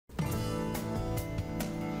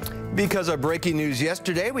Because of breaking news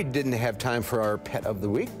yesterday, we didn't have time for our pet of the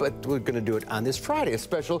week, but we're going to do it on this Friday, a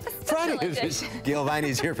special Friday edition. Gail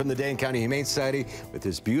Viney's here from the Dane County Humane Society with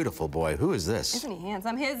this beautiful boy. Who is this? Isn't he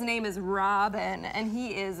handsome? His name is Robin, and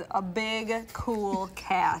he is a big, cool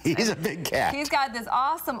cat. He's a big cat. He's got this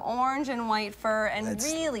awesome orange and white fur and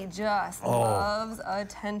really just loves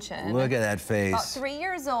attention. Look at that face. About 3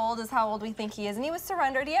 years old is how old we think he is, and he was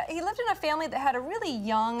surrendered. He lived in a family that had a really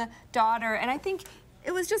young daughter, and I think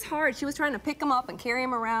it was just hard. She was trying to pick him up and carry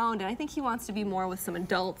him around, and I think he wants to be more with some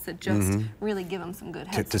adults that just really give him some good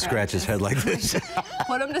head to scratch his head like this.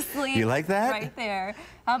 Put him to sleep. You like that? Right there.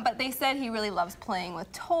 But they said he really loves playing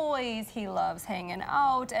with toys. He loves hanging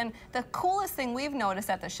out. And the coolest thing we've noticed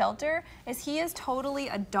at the shelter is he is totally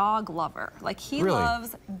a dog lover. Like, he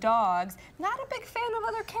loves dogs. Not a big fan of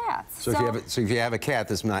other cats. So if you have a cat,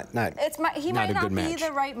 that's he might not be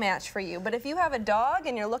the right match for you. But if you have a dog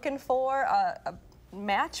and you're looking for a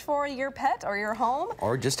match for your pet or your home,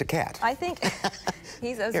 or just a cat, I think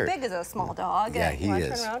he's as big as a small dog. Yeah, he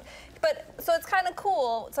is. But so it's kind of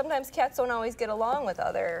cool. Sometimes cats don't always get along with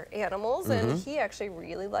other animals, and he actually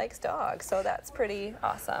really likes dogs, so that's pretty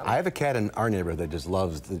awesome. I have a cat in our neighborhood that just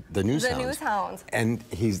loves the news hounds. The news hounds. And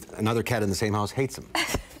another cat in the same house hates him.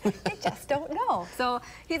 I just don't know. So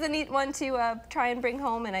he's a neat one to try and bring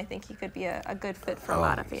home, and I think he could be a good fit for a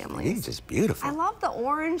lot of families. He's just beautiful. I love the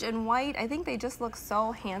orange and white. I think they just look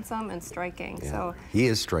so handsome and striking. Yeah, so he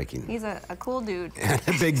is striking. He's a cool dude. And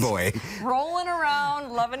a big boy. Rolling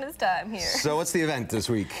around, loving his time here. So what's the event this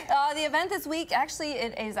week? The event this week, actually,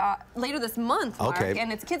 it is later this month, Mark,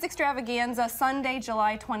 and it's Kids Extravaganza, Sunday,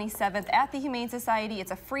 July 27th at the Humane Society.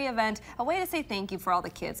 It's a free event, a way to say thank you for all the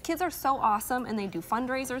kids. Kids are so awesome, and they do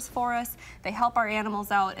fundraisers for us. They help our animals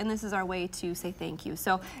out, and this is our way to say thank you.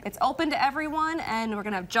 So it's open to everyone, and we're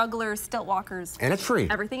going to have jugglers, stilt walkers. And it's free.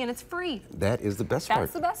 Everything, and it's free. That is the best part.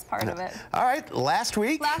 That's the best part of it. All right, last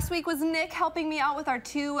week? Last week was Nick helping me out with our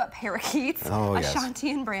two parakeets,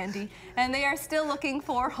 Ashanti and Brandy. And they are still looking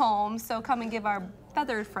for homes, so come and give our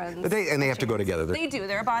feathered friends. But they have to go together. They do.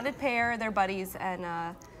 They're a bonded pair. They're buddies,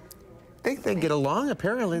 and they get along,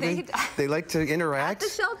 apparently. They like to interact. At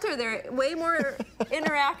the shelter, they're way more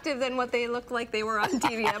interactive than what they looked like they were on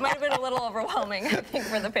TV. It might have been a little overwhelming, I think,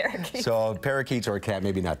 for the parakeets. So parakeets or a cat,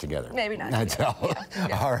 maybe not together. Maybe not together.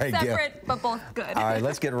 Yeah. All right, separate, but both good. All right,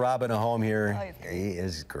 let's get Robin a home here. He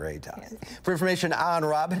is great. For information on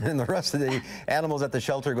Robin and the rest of the animals at the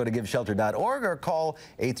shelter, go to giveshelter.org or call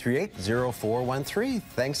 838-0413.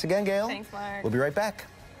 Thanks again, Gail. Thanks, Mark. We'll be right back.